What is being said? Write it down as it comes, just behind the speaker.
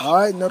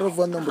Hayi nero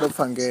phone number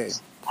pfange.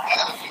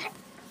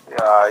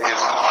 Ya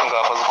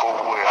ngapha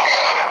zikhobuya.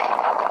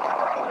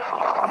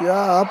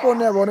 Yeah, hapo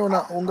ne bona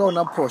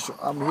una phosho.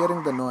 I'm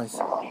hearing the noise.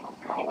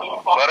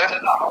 Bare?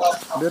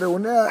 Ndere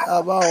une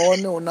aba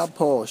hone una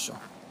phosho.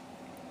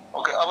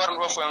 Okay, abantu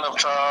bafuna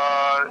after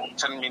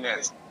 10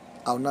 minutes.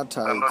 Awuna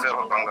tight. Ndo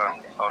ndero banga.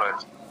 All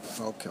right.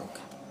 Okay.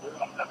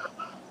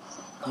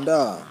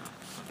 Nda.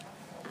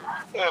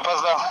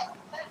 Pastor.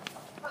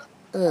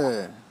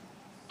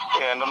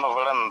 Ndo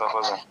novala nda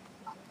pastor.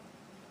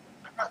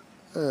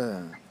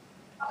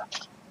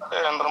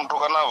 Ndo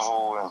mtuka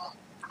navuwe.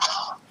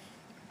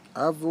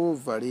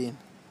 Avuva lini?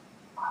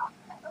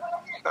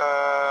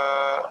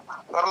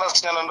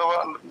 Last nyana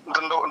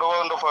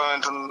ndo fa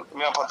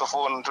mia phato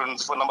phone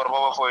number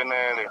baba phone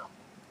ele.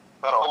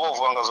 Bara obo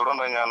vanga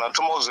zulonda nyana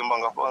tuma uzimba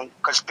nga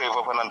ka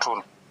chipeva pana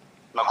ntuni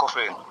na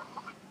coffee.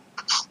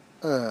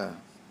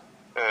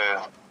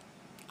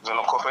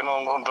 Zino coffee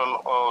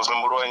ndo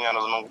zimbulwa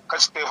nyana zino ka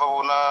chipeva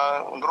una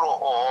ndro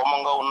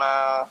manga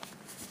una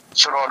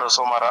chirodo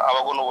somara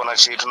abakono bona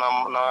chitu na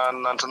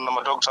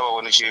madokta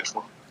babone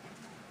chitu.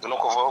 Zino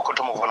kova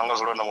okotoma vona nga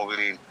zulonda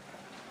mubili.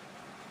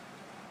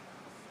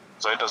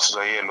 Zaita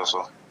za yellow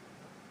so.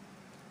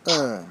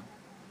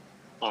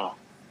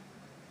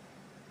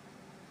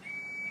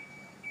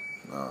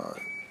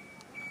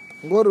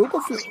 Ngori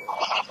uko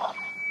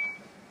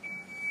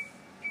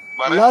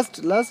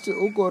last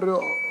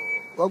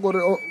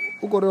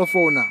ukore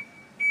phone.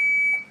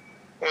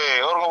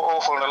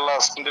 Oro phone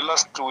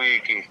last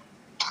week.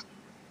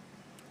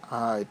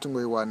 Hayi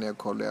tungoyiwana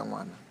ekholo ya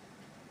ngwana.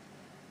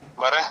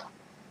 Bare?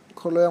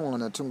 Kholo ya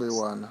ngwana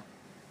tungoyiwana.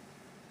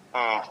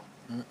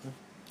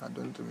 I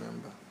don't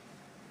remember.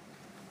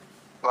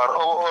 But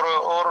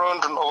or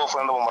ndo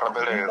obofunda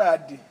bomrabelelo.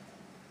 Ndadi.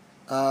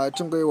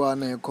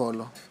 Tungoyiwana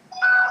ekholo.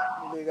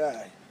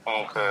 Lekai.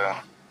 Okay.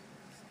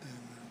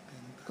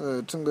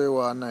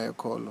 Tungoyiwana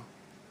ekholo.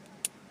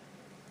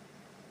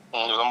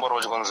 Zamboro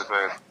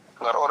wachikonzipela.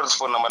 Ngar or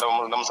phone number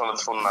namsana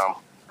phone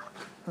number.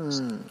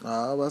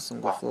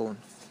 Basingo phone.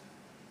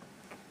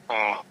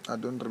 I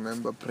don't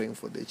remember praying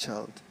for the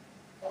child.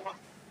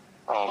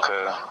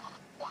 Okay.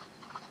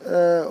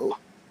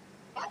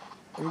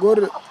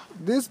 Ngori,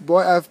 this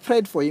boy, I've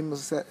prayed for him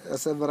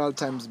several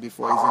times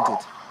before, isn't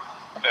it?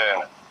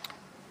 Yeah.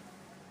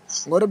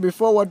 Ngori,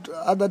 before what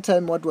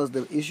was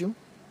the issue?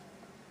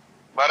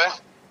 Bare?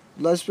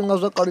 Last thing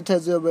was what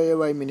qualities you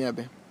were imini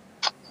abe.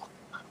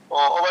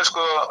 Obachiko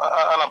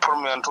ana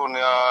problem ntuni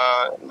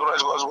ya ndoro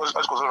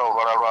achiko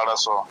zola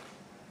so.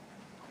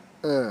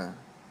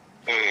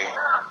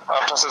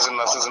 After season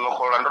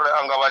okhola ndore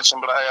anga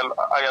bachimbira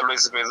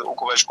ayalwezi beze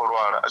ukuba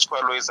chikolwala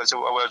achikwalweza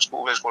ube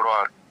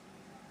chikolwala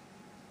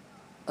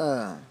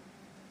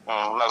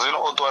nazo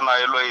ino otwa na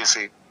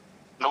elwezi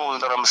ndomu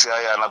ndara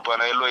msiaya na twa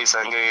na elwezi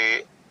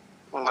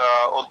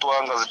nga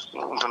otwa nga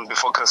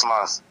before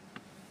Christmas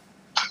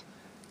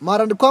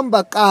mara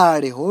ndikwamba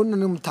kale hono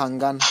ni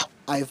mthangana.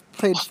 I've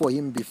prayed for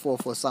him before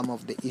for some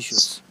of the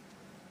issues.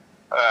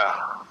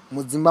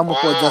 Mudzimba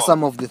mukodza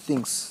some of the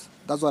things.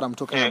 That's what I'm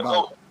talking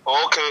about.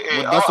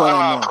 Okay, that's what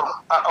I know.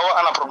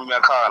 Ana problem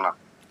yakana.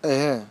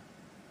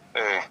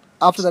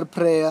 After that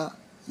prayer,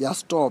 ya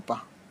stop.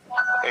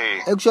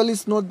 Actually,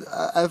 it's not.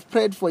 I've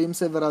prayed for him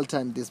several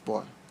times. This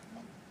boy.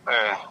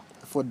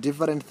 For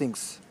different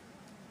things.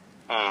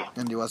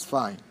 And he was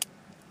fine.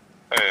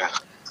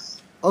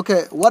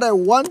 Okay, what I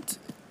want.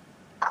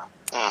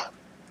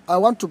 I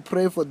want to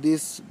pray for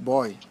this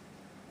boy.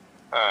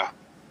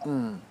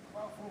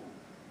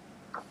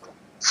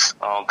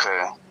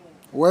 Okay.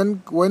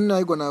 When are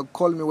you gonna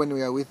call me when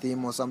we are with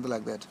him or something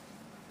like that?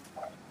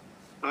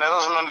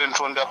 Never known in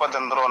Tunda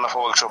Patandrona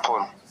for workshop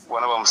on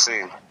whenever I'm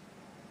saying.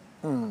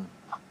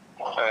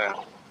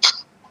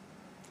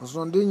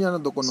 Usondinya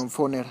ndo kono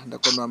mfonera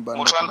ndakono amba.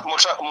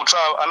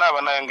 Mucha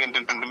anaba na ngende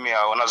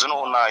ndimia ona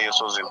zino unayo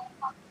so zino.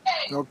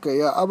 Okay,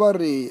 ya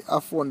abari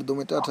afone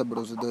dometata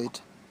brozo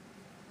doita.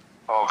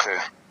 Okay.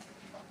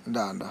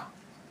 Ndanda.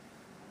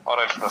 All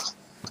right.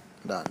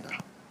 Ndanda.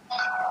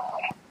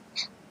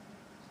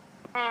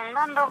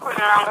 Nando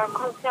kulanga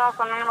kusi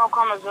wako nima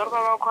kwa mazorga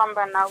wako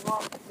amba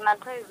nabo na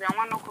taizi ya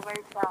mwana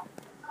kubaisa.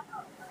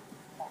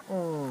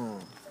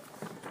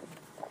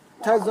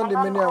 Taizi ndi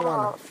meni ya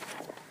mwana?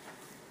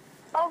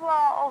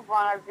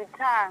 Ova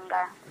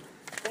zitanga.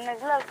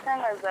 Zinezila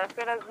zitanga za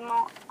fera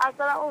zino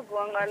asala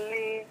ova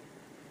ngali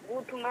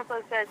gutu nga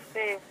fasi ya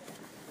chipevu.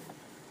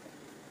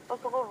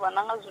 Osoko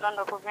vananga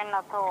zulanda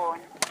kuvena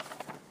tohonya.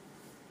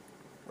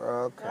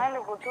 Okay. Nali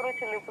kuturu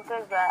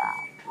chiliputeza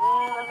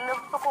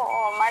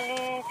lepusoko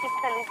mali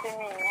chitali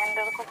semini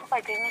ende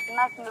kukupa kini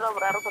kinasi ndilo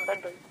buraru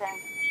kudado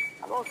itani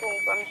abo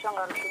usungupa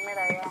mishonga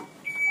rutumira ya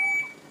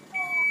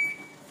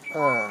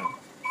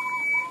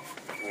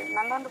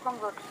nandondo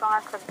kambo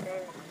tusonga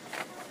kade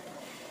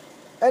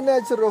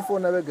ene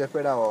chirofona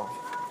begepela ho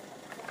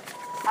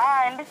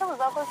ndisho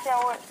kuzako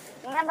siyawe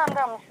ngenda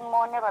nda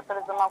mshimone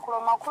batareza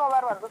makuro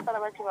bari badusala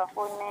bachi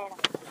bafonera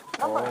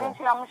ndoko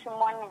ndinchira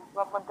mshimone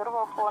babodoro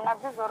bafona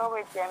bizoro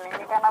wejeme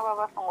nikana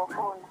baba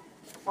songofona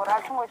uri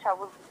a thongo tsha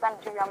vhudzisa ndi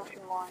tshi vhuya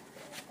mushumoni.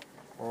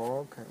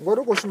 Okay.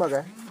 Ngori u khou shuma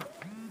gai?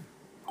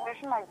 Ndi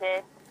shuma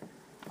gete.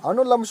 A u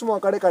no ḽa mushumo wa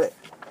kale kale?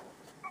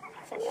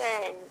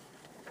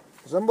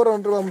 Zwi amba uri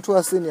no tou vha muthu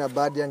wa senior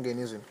badi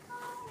hangeni zwino?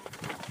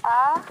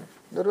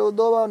 Ndi ri u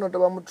ḓo vha no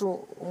tou vha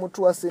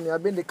muthu wa senior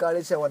habe ndi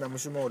kale tsha wana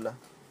mushumo uḽa.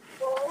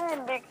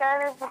 Ndi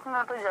kale futhi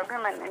no tou dzhia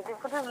permanent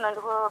futhi zwino ndi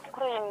khou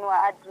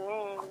trainiwa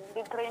admin.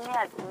 Ndi trainee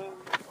admin.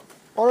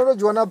 O no tou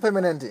dzhiwa na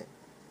permanent?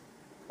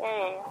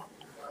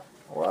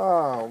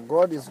 Wow,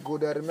 God is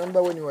good. I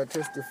remember when you were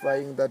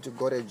testifying that you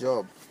got a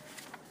job.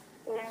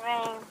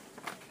 Amen.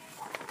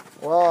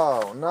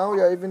 Wow, now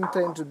you are even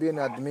trained to be an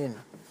admin.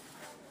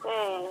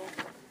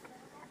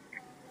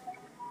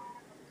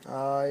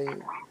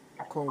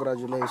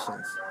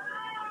 Congratulations.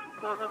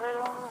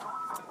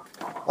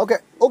 Okay,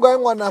 who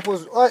going one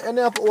apples?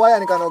 Any apple? Why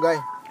any kind of guy?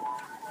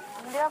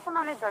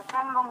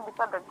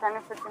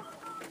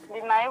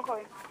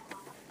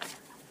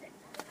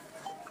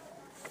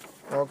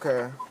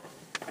 Okay.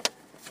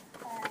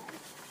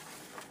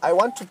 I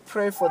want to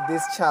pray for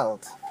this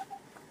child.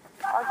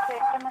 Okay.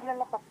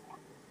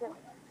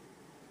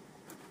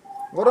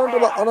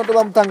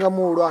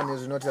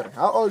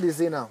 How old is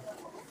he now?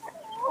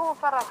 Oh,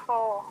 for a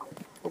 4.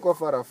 Uko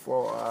fara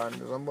 4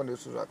 and zambo ndi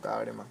zwithu zwa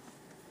kale man.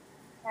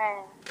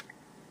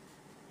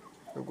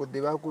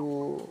 Ukuḓivha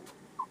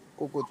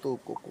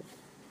kukuṱuku.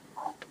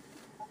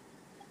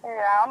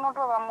 A no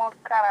tou vha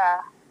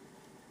mukala.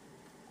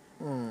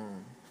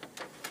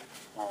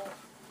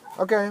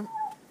 Okay.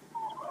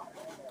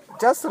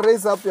 Just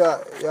raise up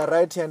your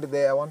right hand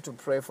there. I want to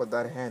pray for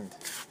that hand.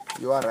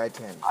 Your right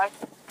hand.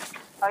 Okay.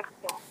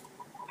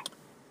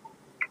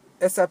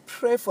 As I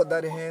pray for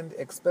that hand,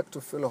 expect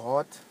to feel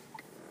hot.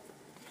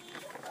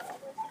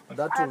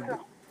 That will be...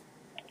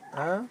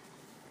 Huh?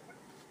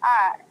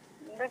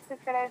 This is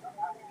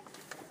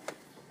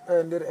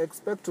And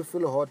expect to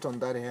feel hot on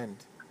that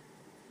hand.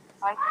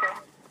 okay.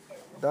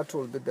 That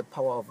will be the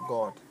power of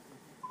God.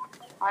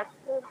 Okay.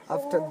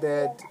 After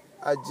that,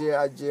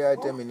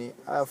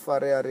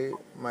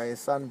 my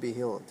son be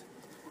healed.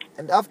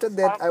 And after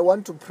that, I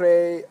want to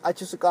pray. I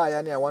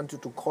want you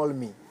to call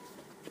me.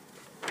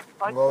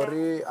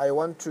 Okay. I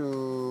want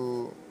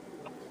to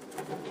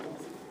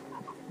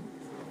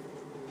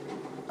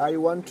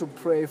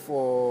pray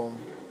for.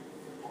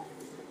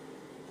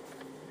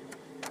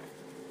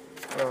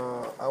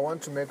 I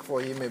want to make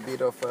for him a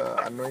bit of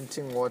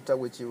anointing water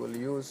which he will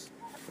use,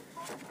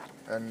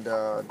 and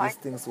these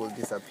things will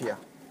disappear.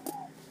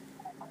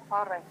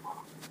 All right.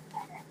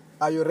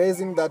 Are you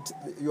raising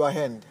your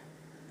hand?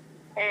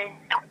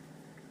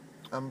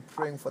 I'm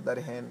praying for that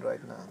hand right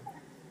now.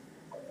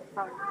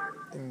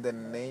 In the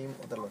name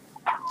of the Lord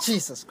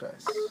Jesus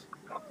Christ,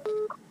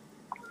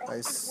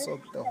 I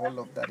soak the whole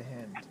of that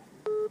hand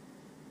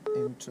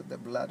into the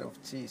blood of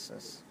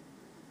Jesus,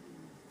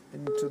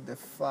 into the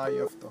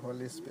fire of the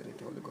Holy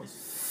Spirit, Holy Ghost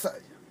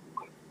fire.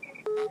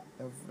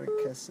 Every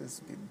curse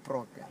is be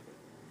broken.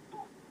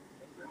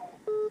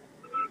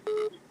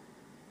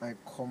 I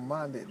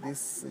command this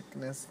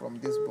sickness from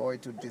this boy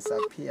to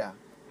disappear.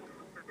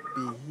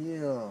 Be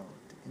healed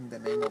in the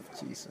name of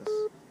Jesus.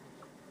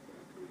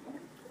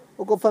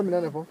 Uko family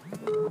nanepo?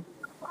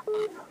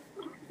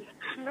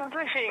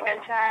 Ndotoshika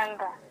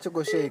chanda.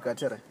 Chikoshika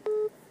tere.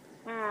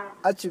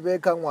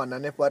 Achiveka mwana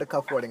nepo ari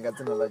kafole nga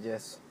dzina la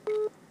Jesu.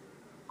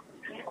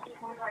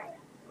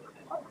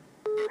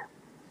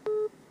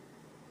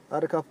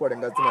 Ari kafole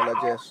nga dzina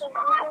la Jesu.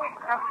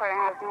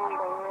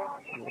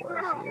 You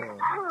are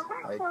healed.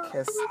 I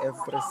curse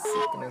every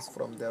sickness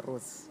from the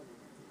roots.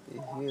 Be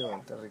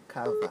healed,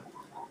 recover.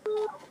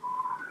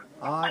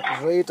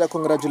 Zoita,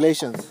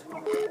 congratulations.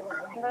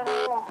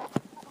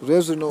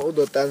 Zvezwi no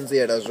udo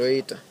tanziela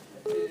zoita.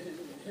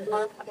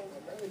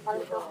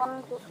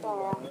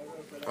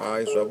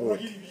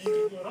 Zwavhuḓi.